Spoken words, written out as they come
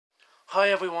Hi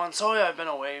everyone, sorry I've been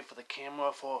away from the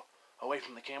camera for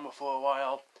a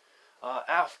while.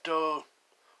 After our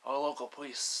local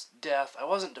police death, I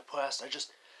wasn't depressed. I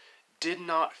just did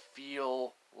not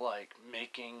feel like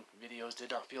making videos.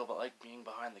 Did not feel like being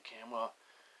behind the camera.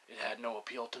 It had no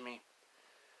appeal to me.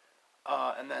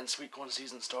 And then Sweet Corn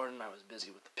season started, and I was busy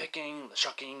with the picking, the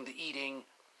shucking, the eating.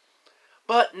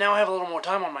 But now I have a little more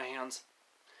time on my hands.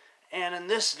 And in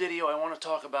this video, I want to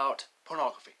talk about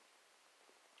pornography.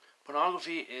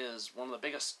 Pornography is one of the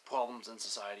biggest problems in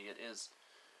society. It is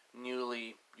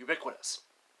nearly ubiquitous.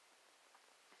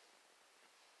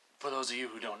 For those of you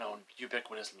who don't know,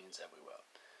 ubiquitous means everywhere.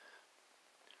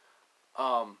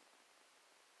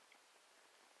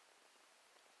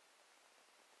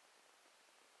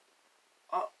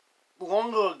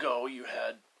 Longer ago, you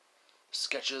had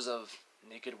sketches of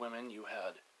naked women. You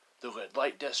had the Red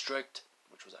Light District,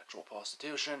 which was actual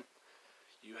prostitution.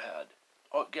 You had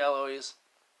art galleries.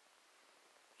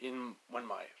 When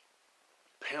my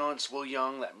parents were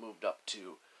young, that moved up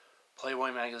to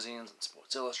Playboy magazines and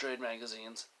Sports Illustrated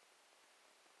magazines.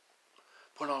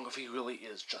 Pornography really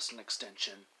is just an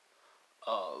extension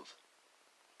of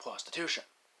prostitution.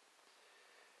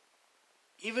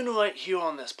 Even right here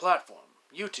on this platform,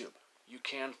 YouTube, you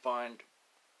can find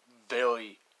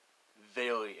very,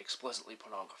 very explicitly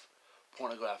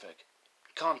pornographic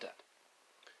content.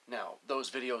 Now,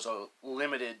 those videos are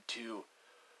limited to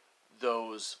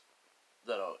those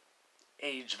that are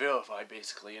age verified.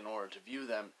 Basically, in order to view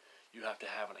them, you have to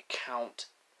have an account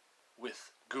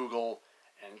with Google,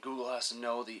 and Google has to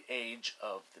know the age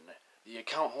of the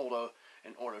account holder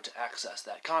in order to access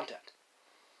that content.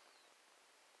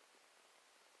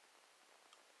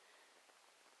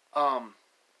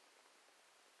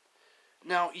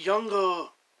 Now, younger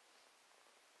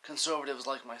conservatives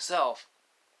like myself,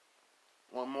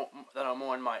 that are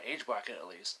more in my age bracket at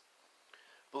least,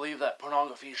 believe that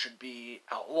pornography should be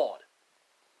outlawed.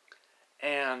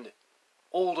 And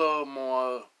older,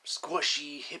 more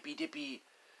squishy, hippy-dippy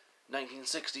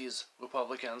 1960s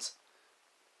Republicans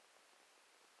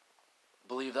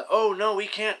believe that, oh no, we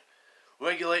can't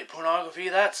regulate pornography,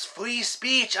 that's free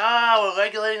speech, we're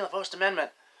regulating the First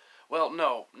Amendment. Well,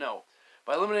 no.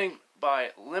 By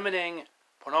limiting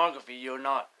pornography, you're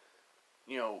not,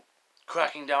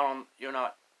 cracking down on, you're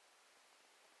not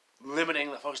limiting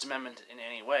the First Amendment in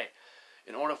any way.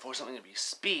 In order for something to be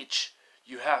speech,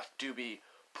 you have to be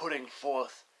putting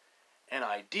forth an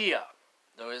idea.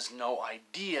 There is no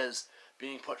ideas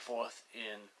being put forth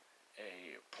in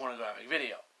a pornographic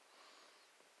video.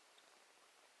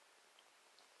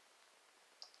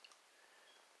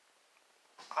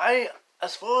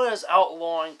 As far as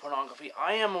outlawing pornography,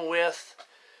 I am with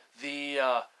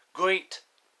the great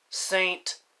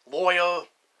saint, lawyer,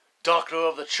 doctor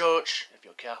of the church, if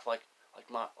you're Catholic,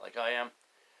 like I am,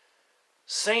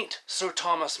 Saint Sir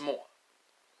Thomas More.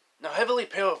 Now, heavily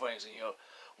paraphrasing here,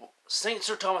 Saint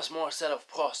Sir Thomas More said of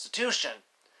prostitution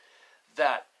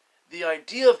that the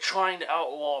idea of trying to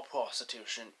outlaw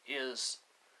prostitution is,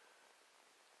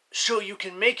 sure, you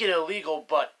can make it illegal,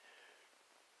 but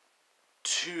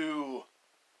to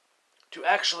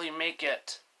actually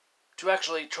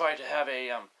try to have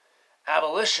a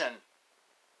abolition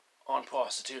on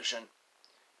prostitution,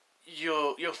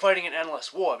 you're fighting an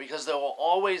endless war, because there will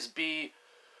always be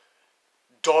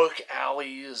dark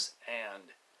alleys and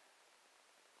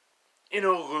inner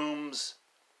rooms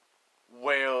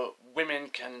where women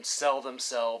can sell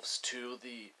themselves to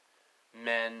the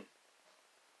men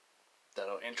that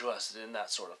are interested in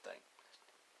that sort of thing.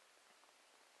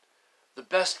 The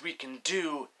best we can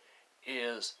do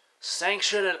is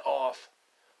sanction it off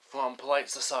from polite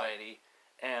society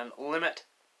and limit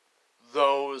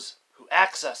those who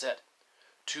access it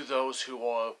to those who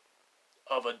are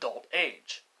of adult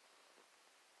age.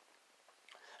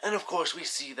 And of course, we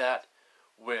see that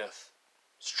with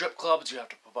strip clubs. You have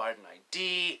to provide an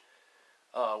ID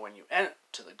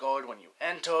to the guard when you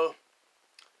enter.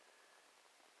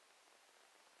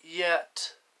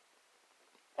 Yet,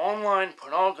 online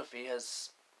pornography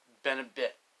has been a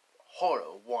bit harder.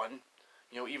 One,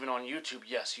 even on YouTube,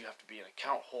 yes, you have to be an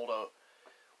account holder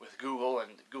with Google,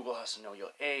 and Google has to know your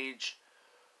age.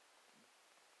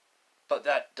 But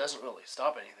that doesn't really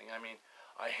stop anything. I mean,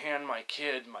 I hand my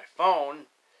kid my phone,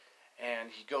 and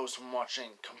he goes from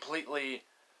watching completely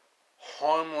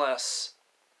harmless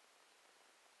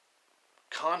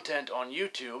content on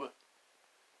YouTube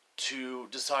to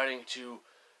deciding to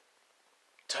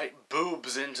type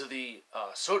boobs into the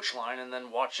search line and then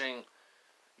watching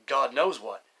God knows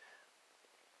what.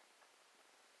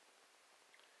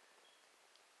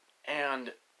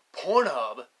 And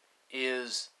Pornhub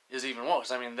is is even worse.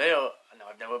 I mean,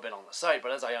 I've never been on the site,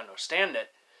 but as I understand it,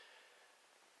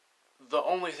 the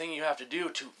only thing you have to do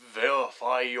to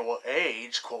verify your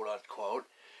age, quote unquote,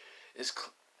 is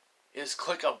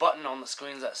click a button on the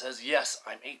screen that says, yes,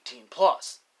 I'm 18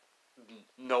 plus.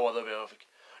 No other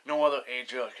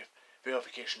age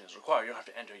verification is required. You don't have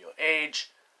to enter your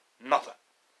age, nothing.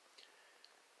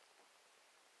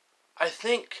 I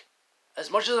think,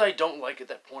 as much as I don't like it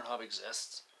that Pornhub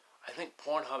exists, I think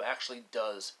Pornhub actually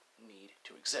does need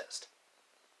to exist.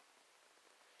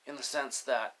 In the sense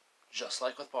that, just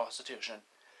like with prostitution,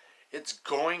 it's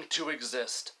going to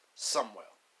exist somewhere.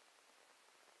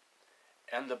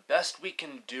 And the best we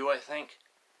can do, I think,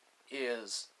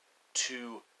 is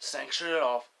to sanction it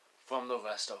off from the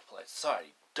rest of polite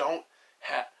society.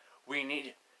 We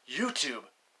need YouTube.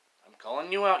 I'm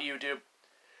calling you out, YouTube.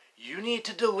 You need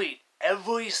to delete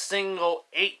every single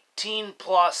 18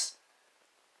 plus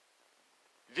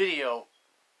video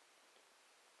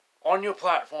on your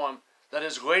platform that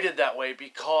is rated that way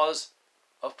because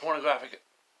of pornographic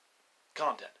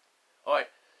content. Alright.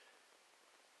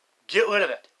 Get rid of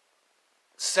it.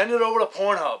 Send it over to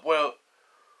Pornhub, where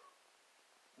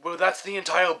that's the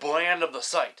entire brand of the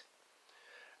site.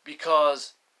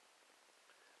 Because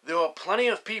there are plenty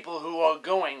of people who are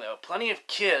going there, plenty of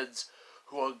kids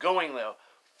who are going there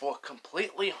for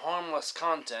completely harmless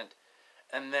content,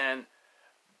 and then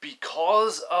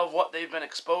because of what they've been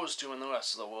exposed to in the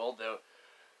rest of the world, they're,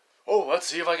 oh, let's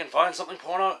see if I can find something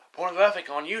pornographic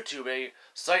on YouTube, a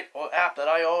site or app that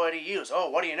I already use. Oh,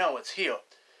 what do you know, it's here.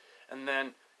 And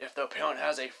then, if their parent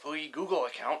has a free Google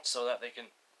account so that they can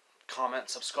comment,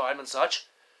 subscribe, and such,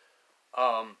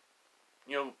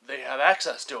 they have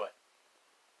access to it.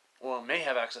 Or may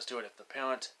have access to it if the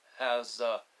parent has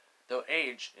their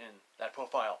age in that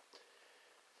profile.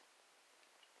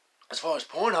 As far as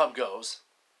Pornhub goes,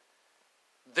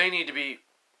 they need to be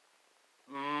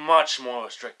much more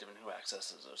restrictive in who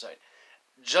accesses their site.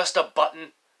 Just a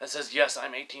button that says, yes,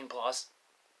 I'm 18 plus,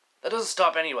 that doesn't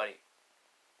stop anybody.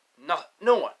 No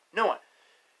one.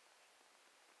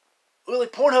 Really,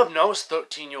 Pornhub knows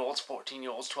 13-year-olds,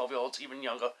 14-year-olds, 12-year-olds, even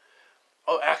younger,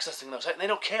 are accessing their site, and they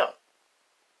don't care.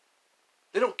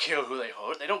 They don't care who they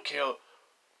hurt. They don't care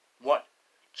what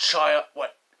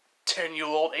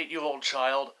 10-year-old, 8-year-old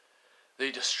child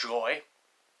they destroy.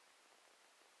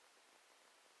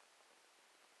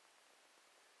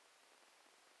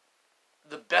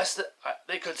 The best that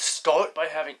they could start by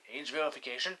having age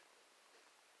verification.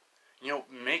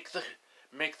 Make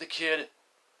the kid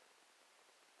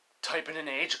type in an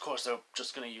age. Of course, they're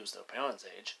just going to use their parents'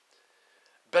 age.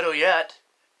 Better yet,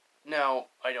 now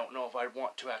I don't know if I'd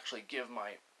want to actually give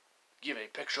a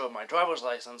picture of my driver's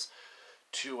license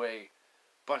to a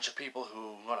bunch of people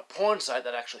who run a porn site.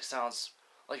 That actually sounds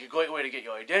like a great way to get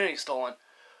your identity stolen.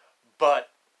 But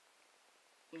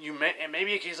it may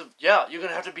be a case of, yeah, you're going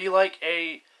to have to be like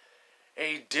a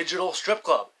digital strip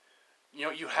club.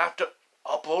 You have to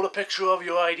upload a picture of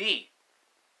your ID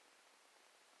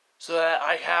so that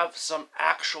I have some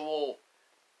actual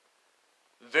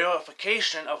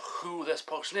verification of who this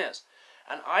person is.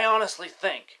 And I honestly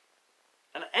think,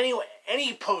 and anyway,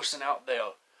 any person out there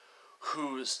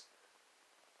who's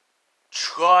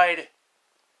tried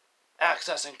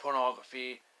accessing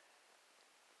pornography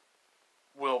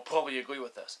will probably agree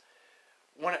with this.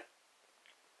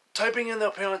 Typing in their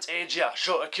parents' age, yeah,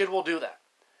 sure, a kid will do that.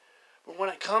 But when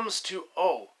it comes to,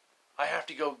 I have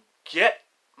to go get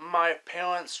my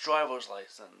parents' driver's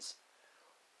license,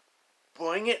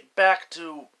 bring it back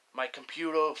to my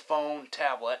computer, phone,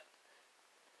 tablet,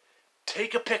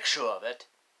 take a picture of it,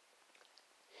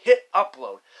 hit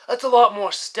upload. That's a lot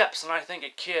more steps than I think a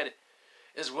kid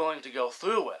is willing to go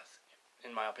through with,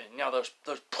 in my opinion. Now, there's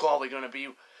probably going to be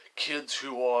kids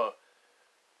who are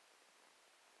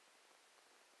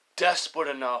desperate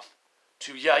enough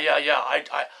to,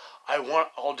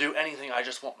 I'll do anything, I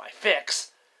just want my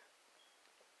fix.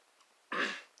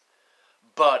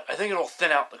 But I think it'll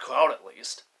thin out the crowd at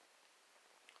least.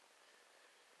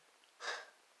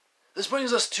 This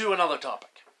brings us to another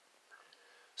topic.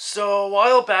 So, a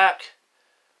while back,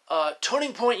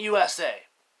 Turning Point USA,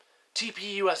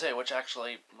 TPUSA, which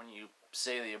actually, when you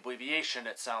say the abbreviation,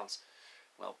 it sounds,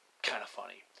 well, kind of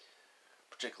funny.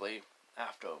 Particularly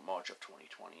after March of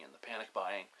 2020 and the panic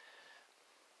buying.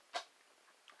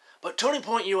 But Turning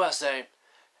Point USA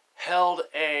held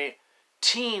a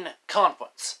teen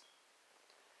conference.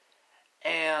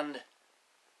 And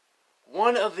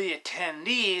one of the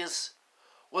attendees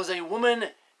was a woman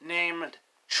named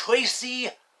Tracy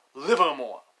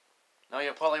Livermore. Now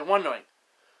you're probably wondering,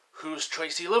 who's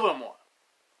Tracy Livermore?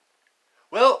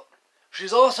 Well,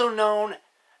 she's also known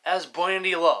as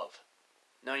Brandy Love.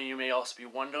 Now you may also be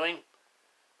wondering,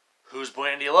 who's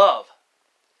Brandy Love?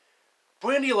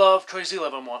 Brandy Love, Tracy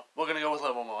Livermore, we're going to go with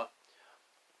Livermore,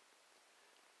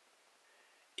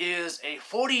 is a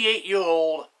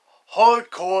 48-year-old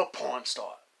hardcore porn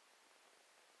star.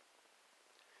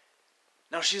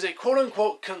 Now, she's a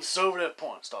quote-unquote conservative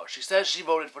porn star. She says she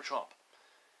voted for Trump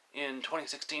in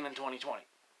 2016 and 2020.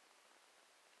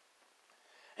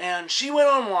 And she went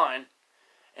online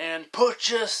and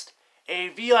purchased a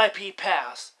VIP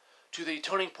pass to the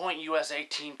Turning Point USA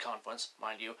Teen Conference.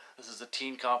 Mind you, this is a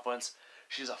teen conference.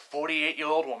 She's a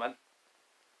 48-year-old woman,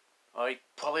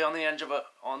 probably on the edge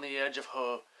of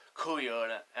her career,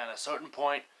 and at a certain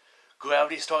point,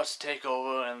 gravity starts to take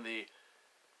over, and the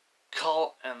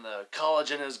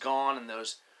collagen is gone, and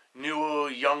there's newer,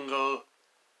 younger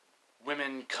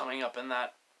women coming up in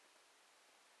that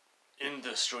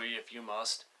industry, if you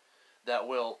must, that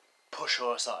will push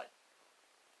her aside.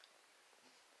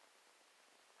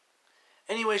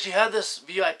 Anyway, she had this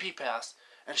VIP pass,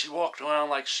 and she walked around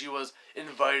like she was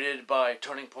invited by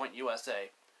Turning Point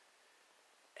USA.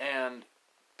 And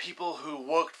people who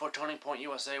worked for Turning Point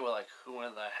USA were like, who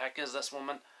in the heck is this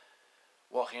woman?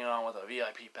 Walking around with a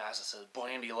VIP pass that says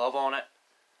Brandy Love on it.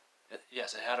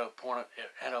 Yes, it had her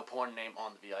porn name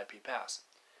on the VIP pass.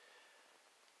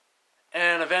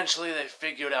 And eventually they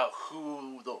figured out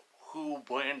who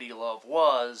Brandy Love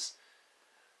was,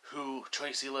 who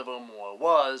Tracy Livermore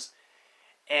was,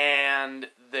 and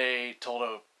they told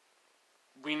her,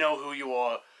 "We know who you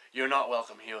are. You're not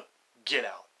welcome here. Get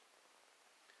out."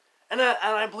 And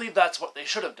I believe that's what they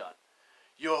should have done.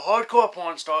 You're a hardcore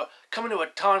porn star coming to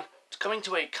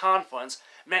a conference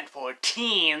meant for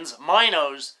teens,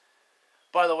 minors.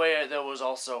 By the way, there was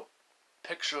also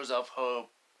pictures of her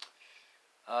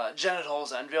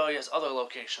genitals and various other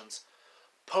locations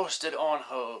posted on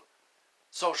her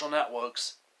social network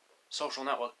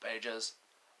pages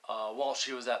while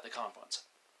she was at the conference.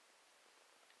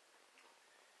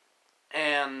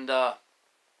 And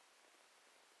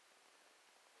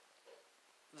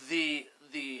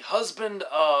the husband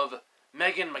of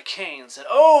Meghan McCain said,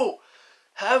 "Oh,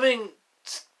 having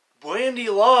Brandy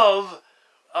Love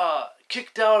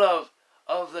kicked out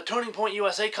of the Turning Point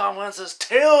USA conference is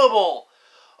terrible.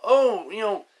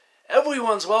 Oh,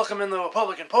 everyone's welcome in the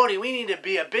Republican Party. We need to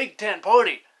be a big tent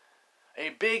party. A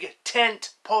big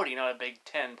tent party, not a Big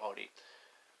Ten party.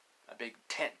 A big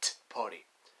tent party."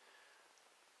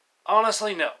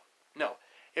 Honestly, no. No.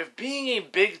 If being a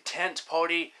big tent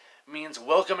party means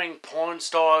welcoming porn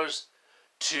stars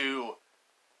to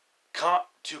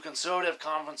conservative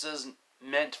conferences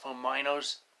meant for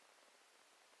minors,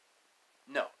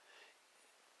 no.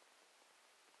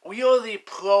 We are the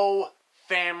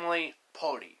pro-family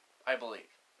party, I believe.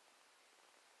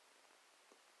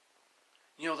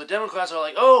 The Democrats are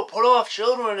like, "Oh, put off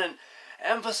children and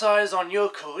emphasize on your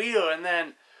career, and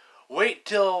then wait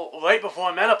till right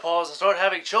before menopause to start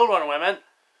having children, women."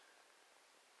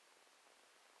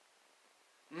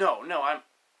 No,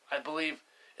 I believe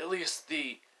at least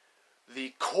the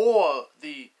core,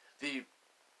 the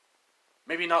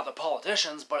maybe not the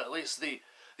politicians, but at least the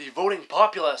voting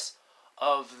populace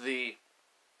of the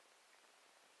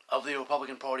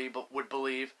Republican Party would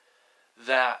believe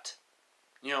that,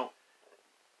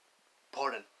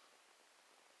 pardon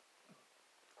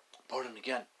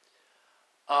again,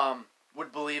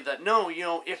 would believe that, no,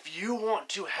 if you want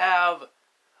to have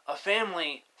a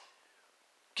family,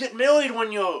 get married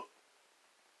when you're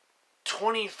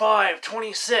 25,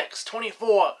 26,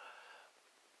 24,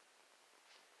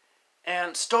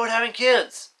 and start having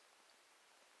kids.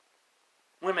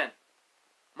 Women,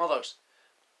 mothers.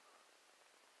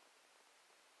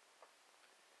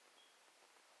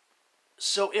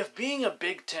 So if being a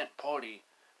big tent party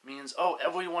means, oh,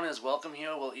 everyone is welcome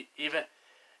here, well,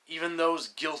 even those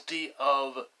guilty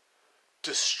of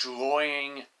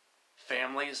destroying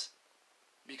families,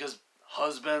 because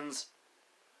husbands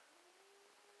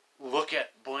look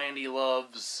at Brandy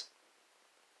Love's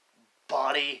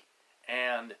body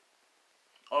and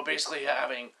are basically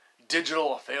having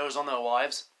digital affairs on their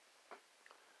wives.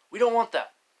 We don't want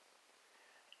that.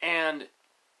 And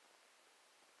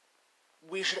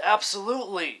we should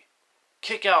absolutely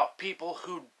kick out people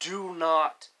who do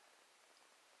not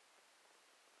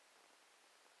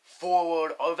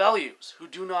forward our values, who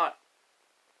do not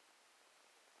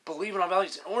believe in our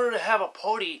values. In order to have a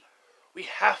party, we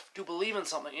have to believe in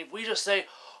something. If we just say,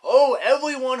 oh,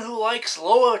 everyone who likes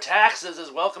lower taxes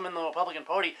is welcome in the Republican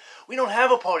Party, we don't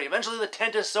have a party. Eventually the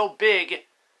tent is so big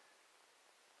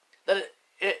that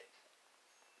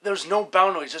there's no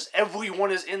boundaries. Just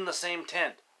everyone is in the same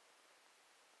tent.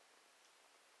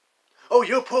 Oh,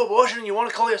 you're pro-abortion and you want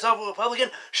to call yourself a Republican?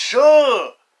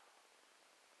 Sure!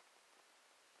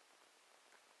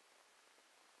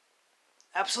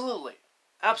 Absolutely.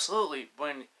 Absolutely.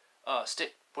 When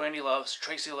Brandy Loves,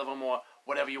 Tracy Livermore,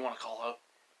 whatever you want to call her,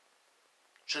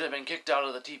 should have been kicked out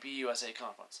of the TPUSA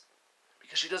conference.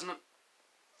 Because she doesn't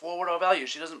forward our values.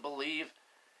 She doesn't believe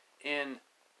in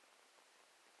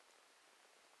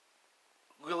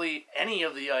really any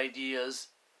of the ideas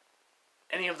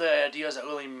that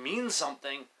really mean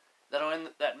something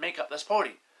that make up this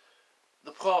party.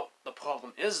 The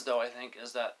problem is, though, I think,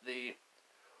 is that the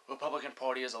Republican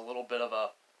Party is a little bit of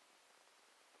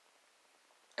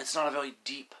it's not a very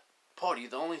deep party.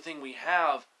 The only thing we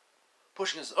have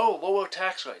pushing is, lower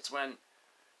tax rates, when,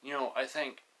 I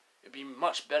think it'd be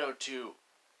much better to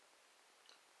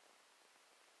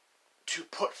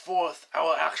put forth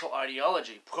our actual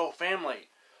ideology, pro-family,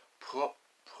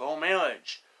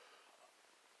 pro-marriage,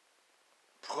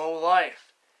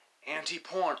 pro-life,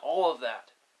 anti-porn, all of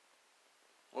that.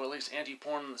 Or at least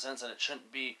anti-porn in the sense that it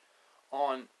shouldn't be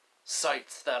on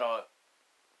sites that are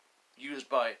used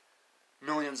by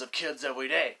millions of kids every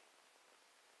day.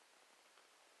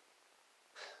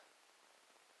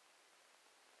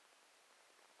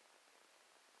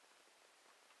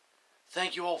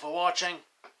 Thank you all for watching.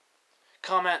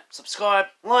 Comment, subscribe,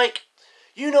 like.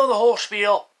 You know the whole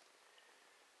spiel.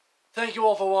 Thank you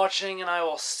all for watching, and I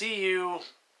will see you,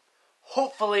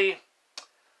 hopefully,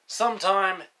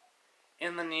 sometime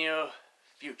in the near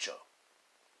future.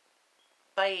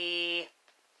 Bye.